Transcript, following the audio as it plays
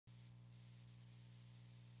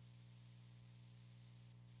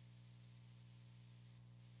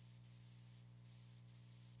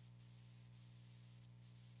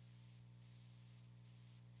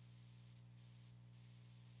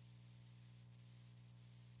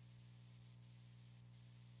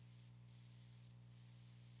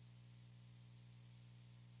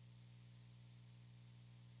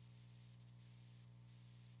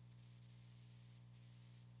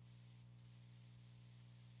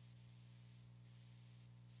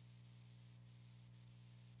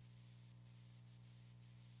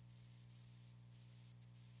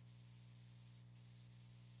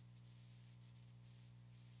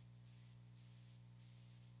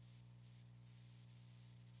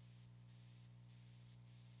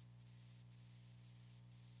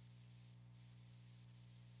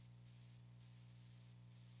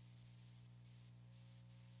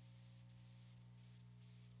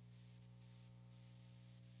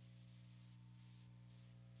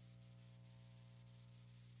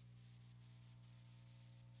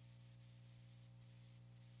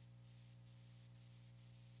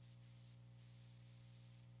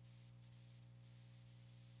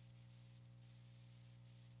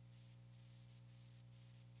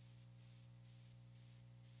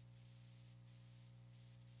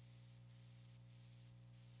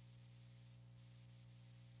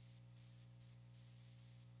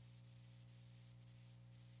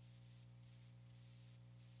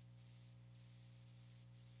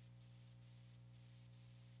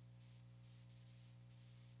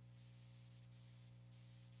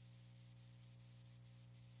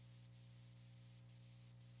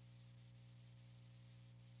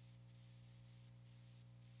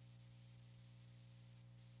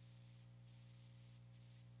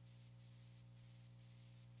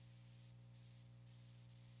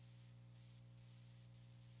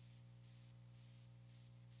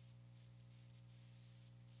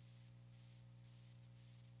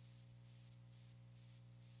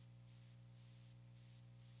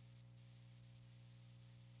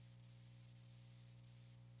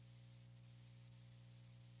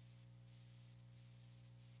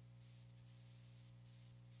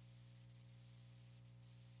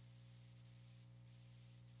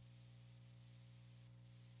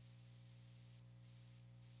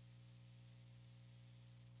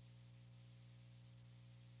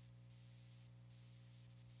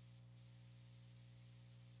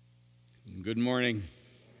Good morning.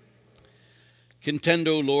 Contend,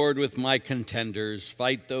 O Lord, with my contenders.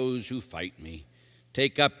 Fight those who fight me.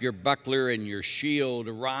 Take up your buckler and your shield.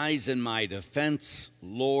 Arise in my defense,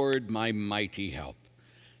 Lord, my mighty help.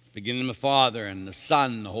 Beginning with the Father, and the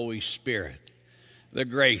Son, and the Holy Spirit. The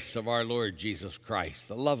grace of our Lord Jesus Christ,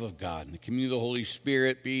 the love of God, and the communion of the Holy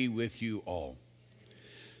Spirit be with you all.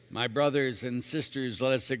 My brothers and sisters,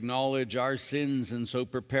 let us acknowledge our sins and so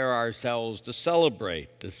prepare ourselves to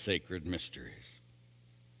celebrate the sacred mysteries.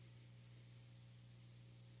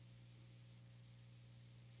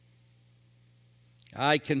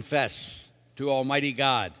 I confess to Almighty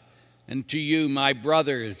God and to you, my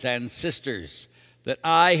brothers and sisters, that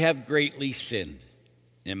I have greatly sinned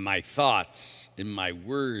in my thoughts, in my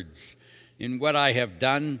words, in what I have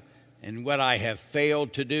done and what I have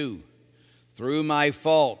failed to do. Through my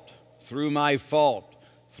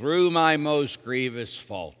most grievous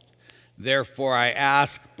fault. Therefore I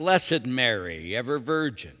ask, Blessed Mary, ever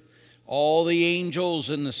Virgin, all the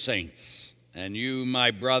angels and the saints, and you,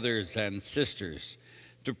 my brothers and sisters,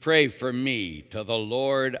 to pray for me to the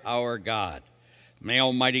Lord our God. May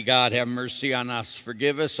Almighty God have mercy on us,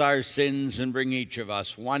 forgive us our sins, and bring each of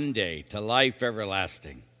us one day to life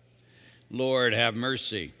everlasting. Lord, have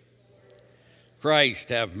mercy. Christ,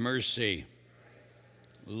 have mercy.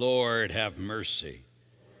 Lord, have mercy.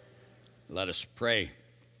 Let us pray.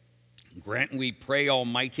 Grant, we pray,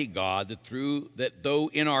 Almighty God, that though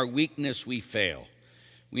in our weakness we fail,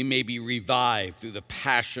 we may be revived through the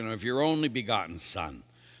passion of your only begotten Son,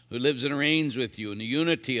 who lives and reigns with you in the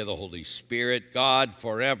unity of the Holy Spirit, God,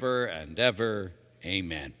 forever and ever.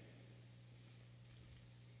 Amen.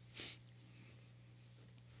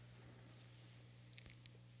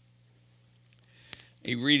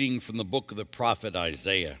 A reading from the book of the prophet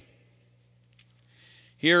Isaiah.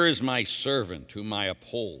 Here is my servant whom I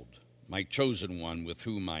uphold, my chosen one with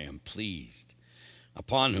whom I am pleased,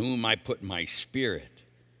 upon whom I put my spirit.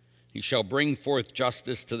 He shall bring forth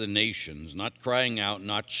justice to the nations, not crying out,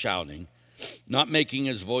 not shouting, not making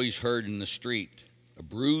his voice heard in the street. A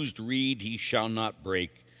bruised reed he shall not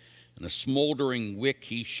break, and a smoldering wick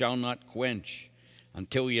he shall not quench,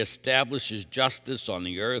 until he establishes justice on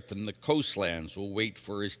the earth, and the coastlands will wait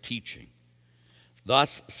for his teaching.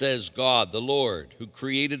 Thus says God, the Lord, who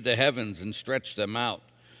created the heavens and stretched them out,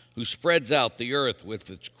 who spreads out the earth with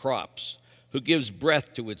its crops, who gives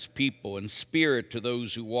breath to its people and spirit to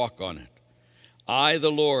those who walk on it. I,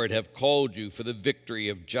 the Lord, have called you for the victory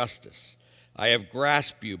of justice. I have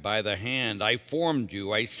grasped you by the hand. I formed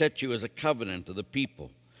you. I set you as a covenant of the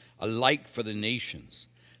people, a light for the nations,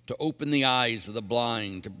 to open the eyes of the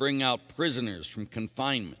blind, to bring out prisoners from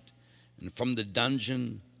confinement, and from the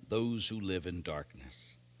dungeon those who live in darkness.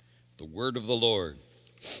 The word of the Lord.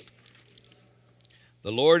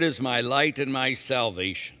 The Lord is my light and my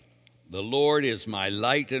salvation. The Lord is my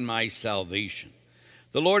light and my salvation.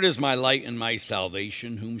 The Lord is my light and my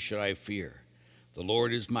salvation. Whom should I fear? The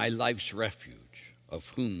Lord is my life's refuge. Of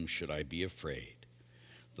whom should I be afraid?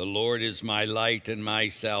 The Lord is my light and my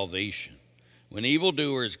salvation. When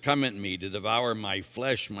evildoers come at me to devour my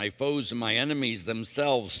flesh, my foes and my enemies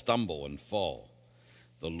themselves stumble and fall.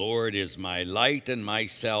 The Lord is my light and my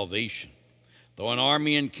salvation. Though an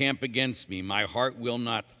army encamp against me, my heart will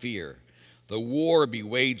not fear. Though war be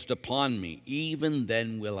waged upon me, even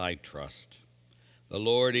then will I trust. The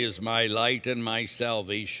Lord is my light and my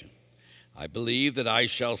salvation. I believe that I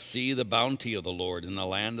shall see the bounty of the Lord in the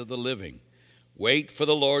land of the living. Wait for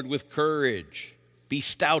the Lord with courage. Be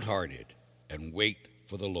stout-hearted and wait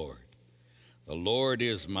for the Lord. The Lord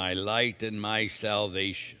is my light and my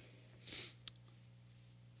salvation.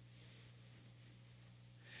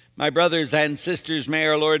 My brothers and sisters, may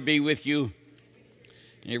our Lord be with you.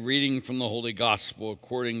 A reading from the Holy Gospel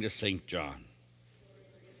according to St. John.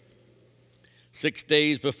 6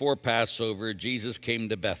 days before Passover, Jesus came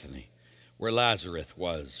to Bethany, where Lazarus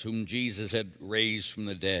was, whom Jesus had raised from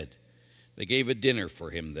the dead. They gave a dinner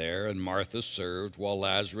for him there, and Martha served, while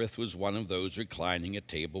Lazarus was one of those reclining at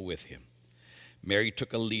table with him. Mary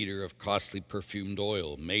took a liter of costly perfumed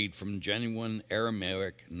oil made from genuine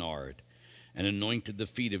Aramaic nard, and anointed the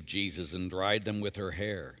feet of Jesus and dried them with her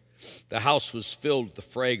hair. The house was filled with the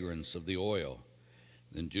fragrance of the oil.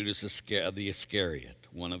 Then Judas the Iscariot,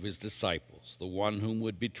 one of his disciples, the one whom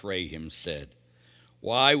would betray him, said,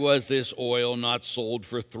 "Why was this oil not sold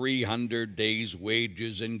for 300 days'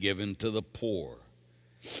 wages and given to the poor?"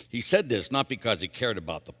 He said this not because he cared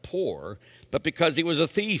about the poor, but because he was a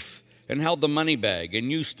thief and held the money bag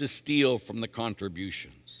and used to steal from the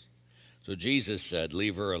contributions. So Jesus said,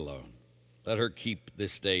 "Leave her alone. Let her keep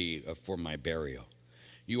this day for my burial.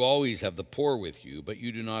 You always have the poor with you, but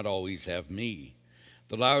you do not always have me.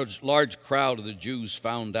 The large crowd of the Jews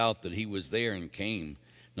found out that he was there and came,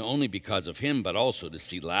 not only because of him, but also to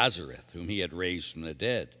see Lazarus, whom he had raised from the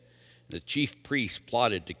dead. The chief priests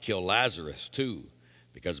plotted to kill Lazarus too,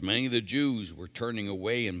 because many of the Jews were turning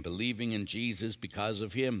away and believing in Jesus because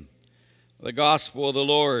of him. The gospel of the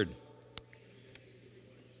Lord.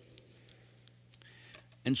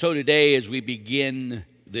 And so today, as we begin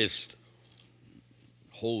this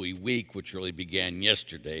Holy Week, which really began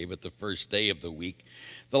yesterday, but the first day of the week,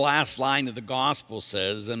 the last line of the gospel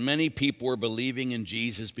says, and many people were believing in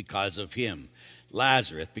Jesus because of him,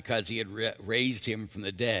 Lazarus, because he had raised him from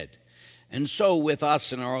the dead. And so with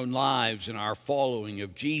us in our own lives and our following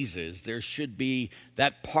of Jesus, there should be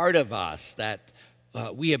that part of us that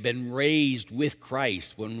we have been raised with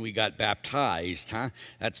Christ when we got baptized.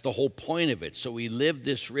 That's the whole point of it. So we live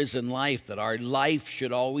this risen life, that our life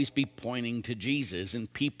should always be pointing to Jesus,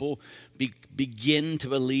 and people begin to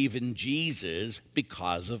believe in Jesus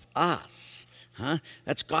because of us.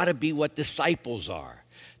 That's got to be what disciples are.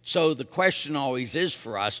 So the question always is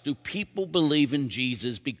for us, do people believe in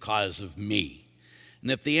Jesus because of me? And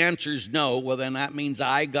if the answer is no, well, then that means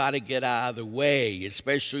I got to get out of the way,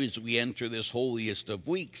 especially as we enter this holiest of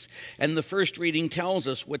weeks. And the first reading tells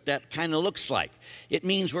us what that kind of looks like. It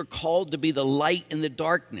means we're called to be the light in the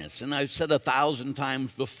darkness. And I've said 1,000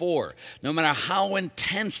 times before, no matter how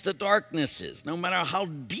intense the darkness is, no matter how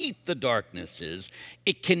deep the darkness is,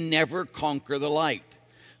 it can never conquer the light.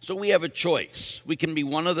 So we have a choice. We can be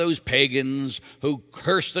one of those pagans who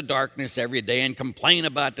curse the darkness every day and complain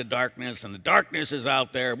about the darkness, and the darkness is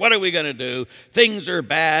out there. What are we going to do? Things are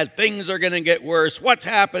bad. Things are going to get worse. What's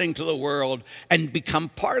happening to the world? And become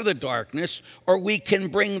part of the darkness. Or we can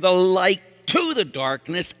bring the light to the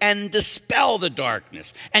darkness and dispel the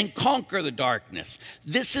darkness and conquer the darkness.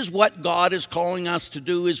 This is what God is calling us to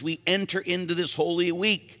do as we enter into this Holy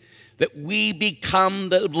Week. That we become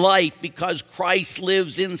the light because Christ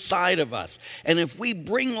lives inside of us. And if we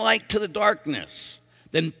bring light to the darkness,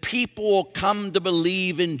 then people will come to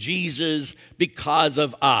believe in Jesus because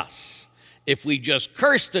of us. If we just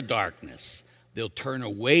curse the darkness, they'll turn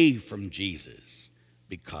away from Jesus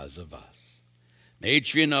because of us. May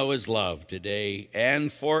each of you know his love today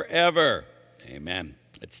and forever. Amen.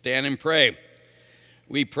 Let's stand and pray.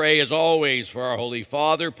 We pray, as always, for our Holy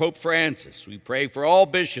Father, Pope Francis. We pray for all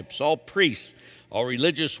bishops, all priests, all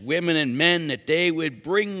religious women and men, that they would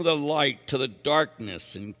bring the light to the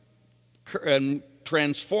darkness and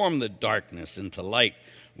transform the darkness into light.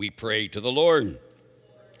 We pray to the Lord.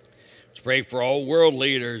 Let's pray for all world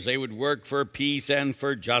leaders. They would work for peace and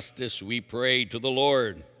for justice. We pray to the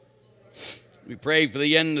Lord. We pray for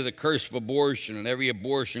the end of the curse of abortion, and every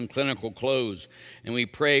abortion clinic will close. And we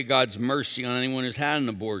pray God's mercy on anyone who's had an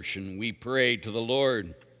abortion. We pray to the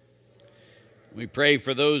Lord. We pray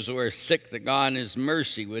for those who are sick, that God in his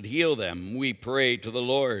mercy would heal them. We pray to the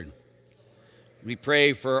Lord. We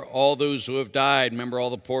pray for all those who have died. Remember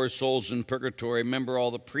all the poor souls in purgatory. Remember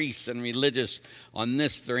all the priests and religious on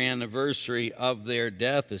this, their anniversary of their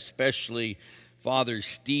death, especially Father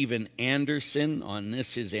Stephen Anderson on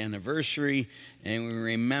this, his anniversary. And we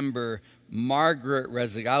remember Margaret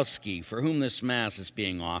Rezagowski, for whom this Mass is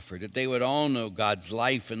being offered, that they would all know God's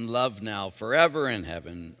life and love now forever in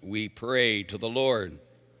heaven. We pray to the Lord.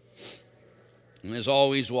 And as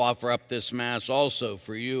always, we'll offer up this Mass also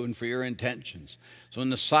for you and for your intentions. So in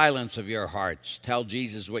the silence of your hearts, tell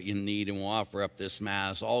Jesus what you need, and we'll offer up this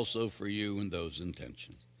Mass also for you and those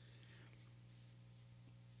intentions.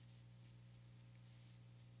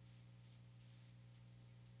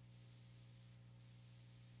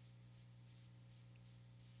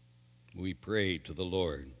 We pray to the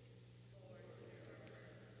Lord.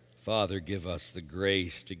 Father, give us the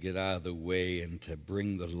grace to get out of the way and to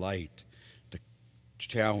bring the light, to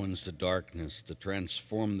challenge the darkness, to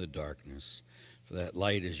transform the darkness. For that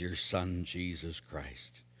light is your Son, Jesus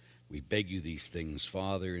Christ. We beg you these things,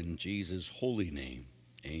 Father, in Jesus' holy name.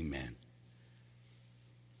 Amen.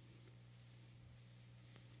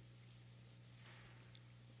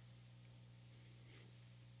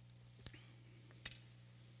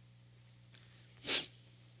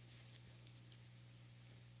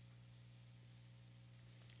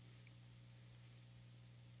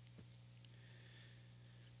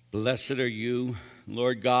 Blessed are you,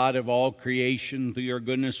 Lord God of all creation. Through your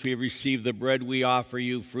goodness we have received the bread we offer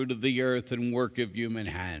you, fruit of the earth and work of human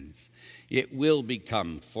hands. It will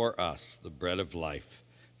become for us the bread of life.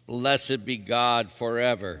 Blessed be God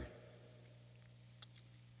forever.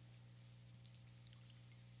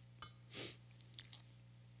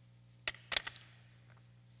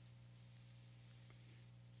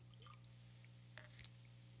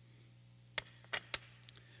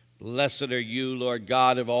 Blessed are you, Lord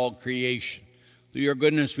God of all creation. Through your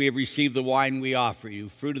goodness we have received the wine we offer you,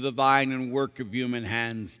 fruit of the vine and work of human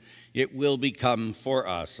hands. It will become for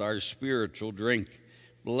us our spiritual drink.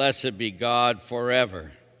 Blessed be God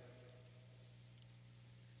forever.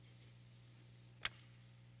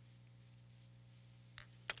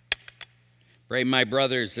 Pray, my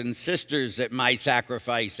brothers and sisters, that my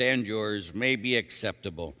sacrifice and yours may be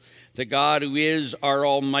acceptable to God, who is our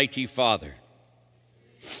Almighty Father.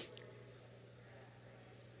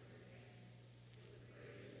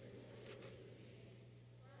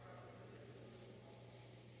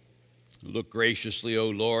 Look graciously, O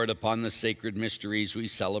Lord, upon the sacred mysteries we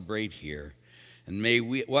celebrate here, and may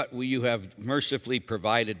what you have mercifully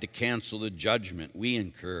provided to cancel the judgment we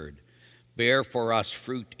incurred bear for us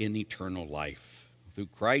fruit in eternal life. Through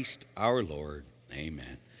Christ our Lord.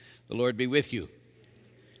 Amen. The Lord be with you.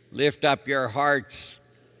 Lift up your hearts.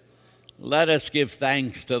 Let us give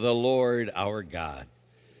thanks to the Lord our God.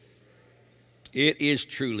 It is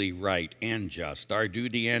truly right and just, our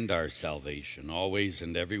duty and our salvation, always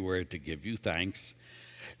and everywhere to give you thanks,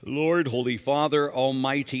 Lord, Holy Father,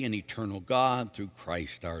 Almighty and eternal God, through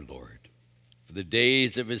Christ our Lord. For the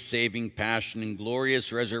days of his saving passion and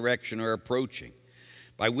glorious resurrection are approaching,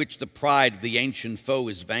 by which the pride of the ancient foe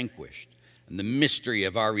is vanquished, and the mystery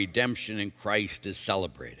of our redemption in Christ is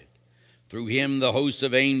celebrated. Through him the host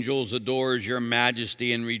of angels adores your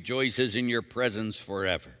majesty and rejoices in your presence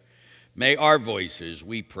forever. May our voices,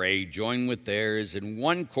 we pray, join with theirs in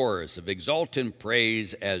one chorus of exultant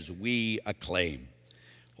praise as we acclaim.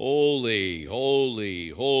 Holy, holy,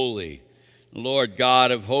 holy, Lord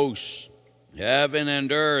God of hosts, heaven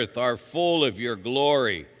and earth are full of your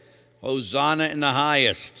glory. Hosanna in the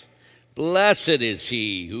highest. Blessed is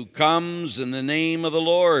he who comes in the name of the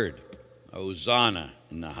Lord. Hosanna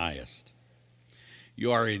in the highest.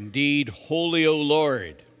 You are indeed holy, O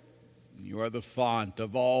Lord. You are the font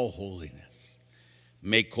of all holiness.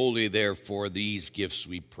 Make holy, therefore, these gifts,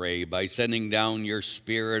 we pray, by sending down your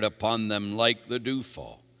Spirit upon them like the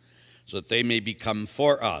dewfall, so that they may become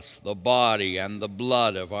for us the body and the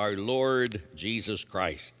blood of our Lord Jesus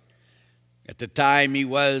Christ. At the time he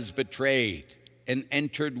was betrayed and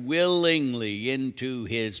entered willingly into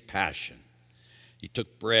his passion, he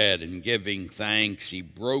took bread, and giving thanks, he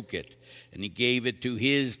broke it, and he gave it to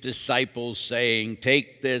his disciples, saying,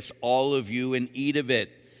 "Take this, all of you, and eat of it,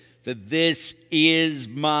 for this is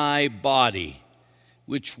my body,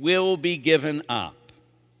 which will be given up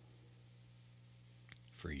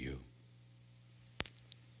for you."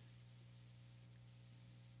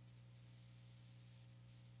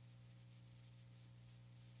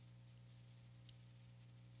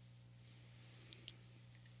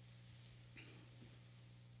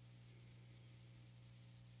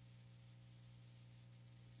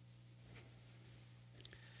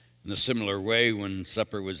 In a similar way, when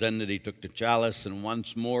supper was ended, he took the chalice, and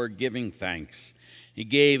once more giving thanks, he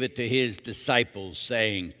gave it to his disciples,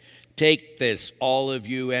 saying, "Take this, all of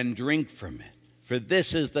you, and drink from it, for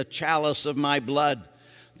this is the chalice of my blood,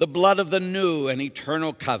 the blood of the new and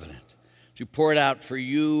eternal covenant, to pour it out for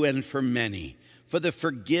you and for many, for the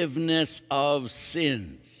forgiveness of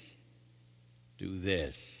sins. Do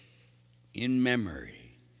this in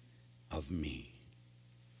memory of me."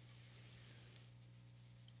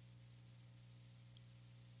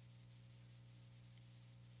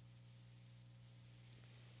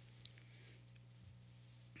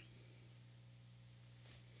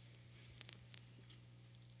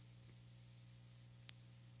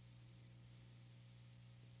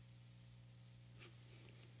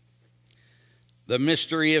 The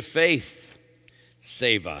mystery of faith.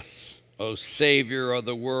 Save us, O Savior of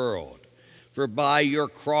the world, for by your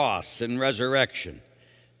cross and resurrection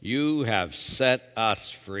you have set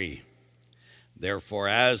us free. Therefore,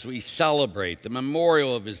 as we celebrate the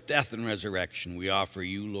memorial of his death and resurrection, we offer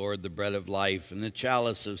you, Lord, the bread of life and the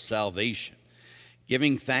chalice of salvation,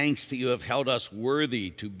 giving thanks that you have held us worthy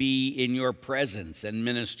to be in your presence and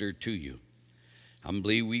minister to you.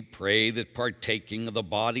 Humbly we pray that, partaking of the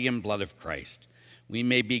body and blood of Christ, we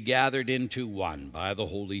may be gathered into one by the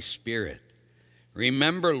Holy Spirit.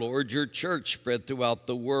 Remember, Lord, your church spread throughout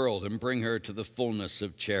the world, and bring her to the fullness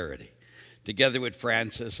of charity, together with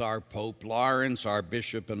Francis, our Pope, Lawrence, our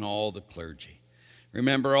Bishop, and all the clergy.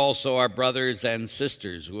 Remember also our brothers and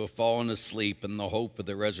sisters who have fallen asleep in the hope of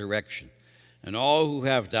the resurrection, and all who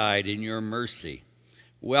have died in your mercy.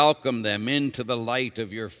 Welcome them into the light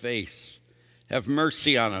of your face. Have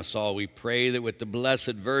mercy on us all, we pray, that with the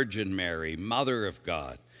Blessed Virgin Mary, Mother of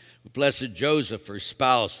God, with blessed Joseph, her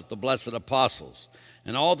spouse, with the blessed apostles,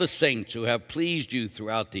 and all the saints who have pleased you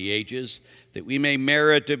throughout the ages, that we may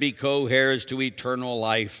merit to be co-heirs to eternal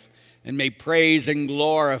life and may praise and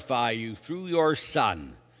glorify you through your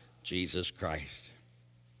Son, Jesus Christ.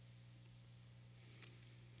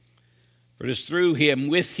 For it is through him,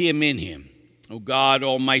 with him, in him, O God,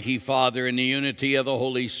 Almighty Father, in the unity of the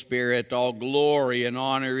Holy Spirit, all glory and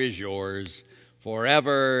honor is yours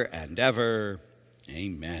forever and ever.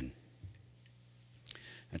 Amen.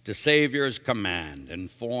 At the Savior's command,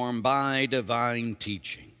 informed by divine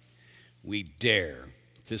teaching, we dare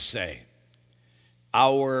to say,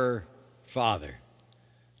 Our Father,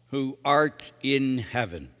 who art in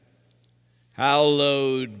heaven,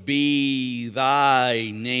 hallowed be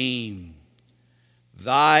thy name.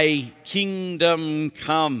 Thy kingdom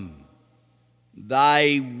come,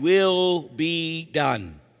 thy will be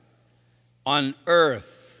done, on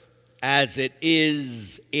earth as it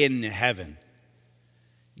is in heaven.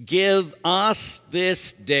 Give us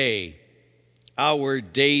this day our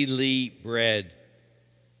daily bread,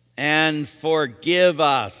 and forgive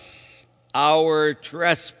us our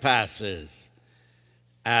trespasses,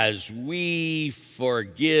 as we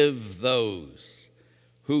forgive those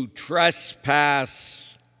who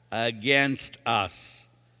trespass against us.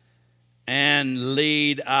 And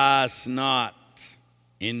lead us not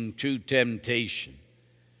into temptation,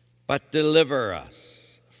 but deliver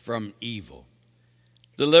us from evil.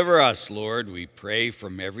 Deliver us, Lord, we pray,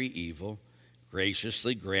 from every evil.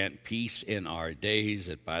 Graciously grant peace in our days,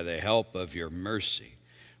 that by the help of your mercy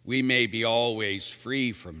we may be always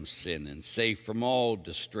free from sin and safe from all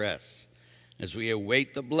distress, as we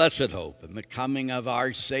await the blessed hope and the coming of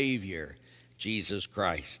our Savior, Jesus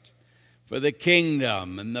Christ. For the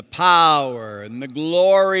kingdom and the power and the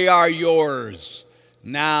glory are yours,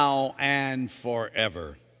 now and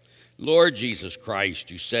forever. Lord Jesus Christ,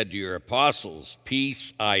 you said to your apostles,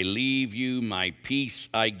 Peace I leave you, my peace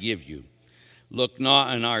I give you. Look not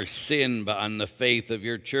on our sin, but on the faith of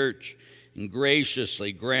your church, and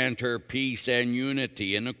graciously grant her peace and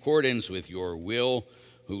unity in accordance with your will,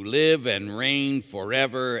 who live and reign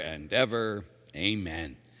forever and ever.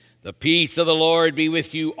 Amen. The peace of the Lord be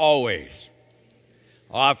with you always.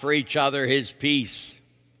 Offer each other his peace.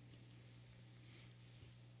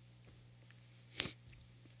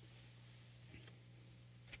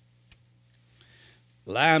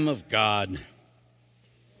 Lamb of God,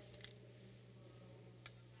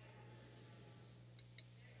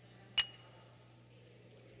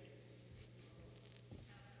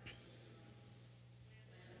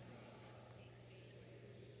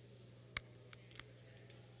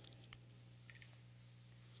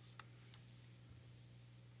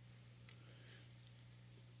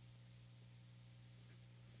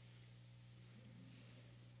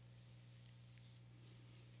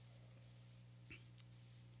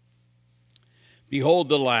 behold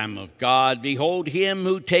the Lamb of God. Behold him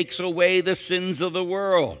who takes away the sins of the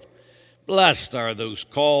world. Blessed are those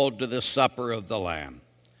called to the supper of the Lamb.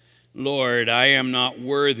 Lord, I am not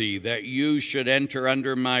worthy that you should enter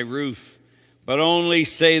under my roof, but only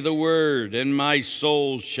say the word, and my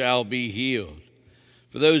soul shall be healed.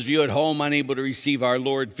 For those of you at home unable to receive our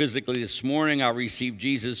Lord physically this morning, I'll receive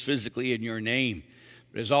Jesus physically in your name.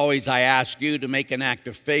 But as always, I ask you to make an act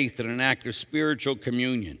of faith and an act of spiritual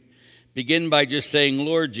communion. Begin by just saying,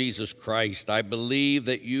 Lord Jesus Christ, I believe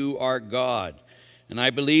that you are God, and I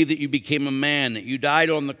believe that you became a man, that you died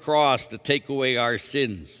on the cross to take away our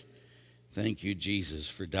sins. Thank you, Jesus,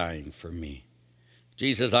 for dying for me.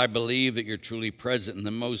 Jesus, I believe that you're truly present in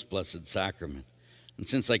the Most Blessed Sacrament. And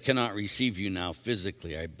since I cannot receive you now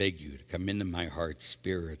physically, I beg you to come into my heart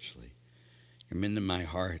spiritually. Come into my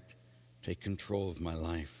heart. Take control of my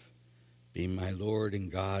life. Be my Lord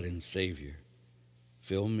and God and Savior.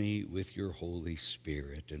 Fill me with your Holy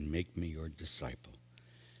Spirit and make me your disciple.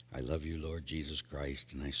 I love you, Lord Jesus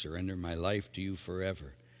Christ, and I surrender my life to you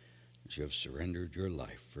forever, as you have surrendered your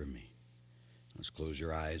life for me. Let's close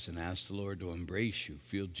your eyes and ask the Lord to embrace you.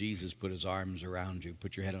 Feel Jesus put his arms around you.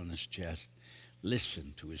 Put your head on his chest.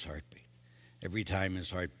 Listen to his heartbeat. Every time his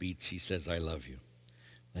heart beats, he says, I love you.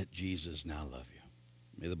 Let Jesus now love you.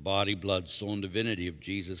 May the body, blood, soul, and divinity of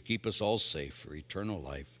Jesus keep us all safe for eternal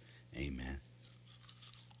life. Amen.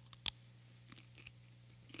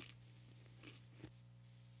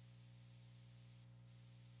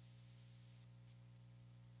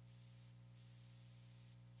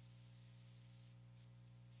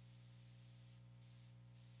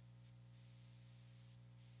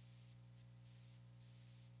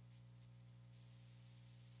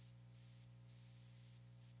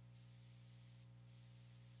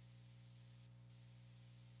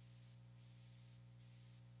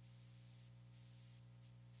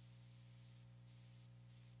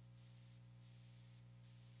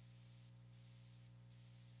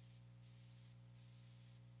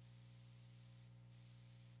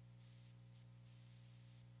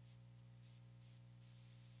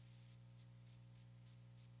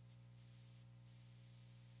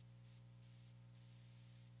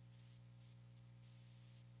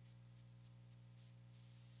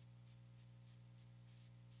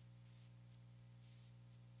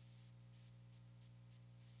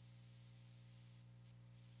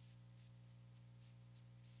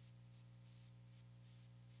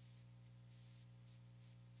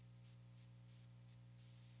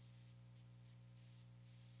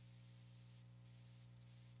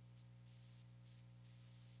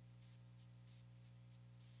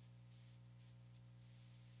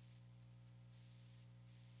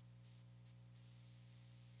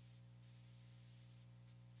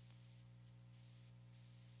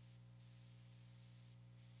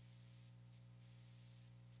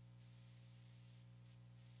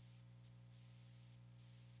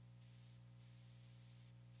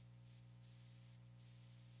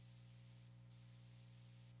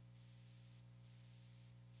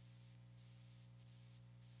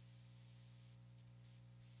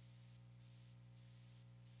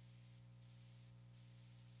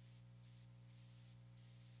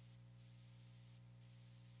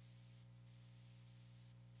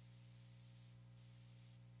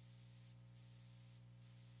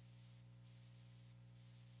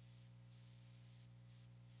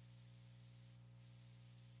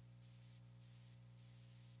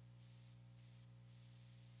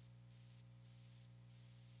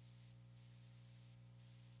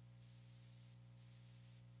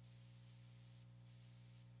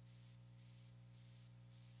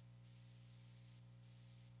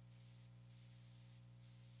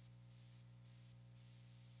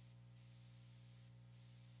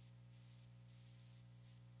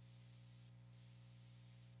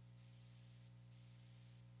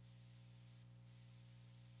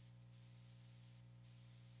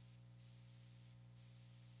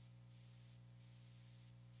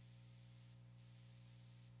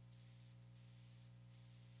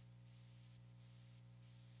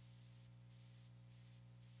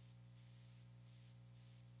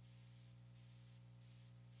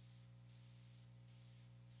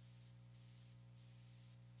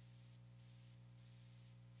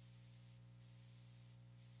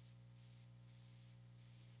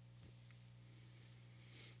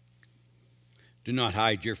 Do not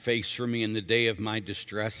hide your face from me in the day of my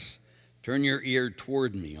distress. Turn your ear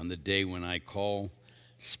toward me on the day when I call.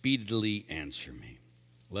 Speedily answer me.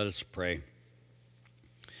 Let us pray.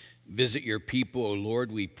 Visit your people, O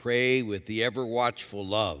Lord, we pray, with the ever-watchful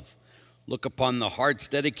love. Look upon the hearts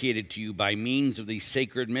dedicated to you by means of these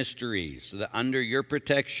sacred mysteries, so that under your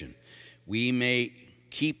protection we may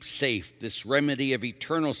keep safe this remedy of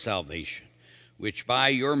eternal salvation, which by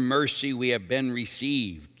your mercy we have been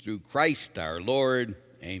received through Christ our Lord.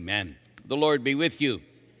 Amen. The Lord be with you.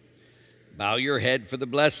 Bow your head for the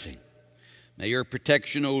blessing. May your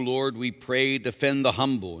protection, O Lord, we pray, defend the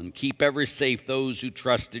humble and keep ever safe those who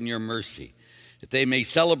trust in your mercy, that they may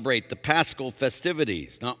celebrate the Paschal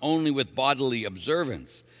festivities, not only with bodily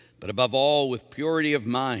observance, but above all with purity of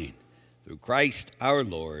mind. Through Christ our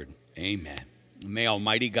Lord. Amen. May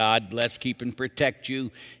Almighty God bless, keep, and protect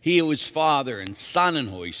you. He who is Father and Son and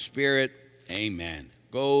Holy Spirit. Amen.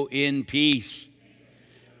 Go in peace.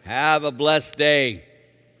 Have a blessed day.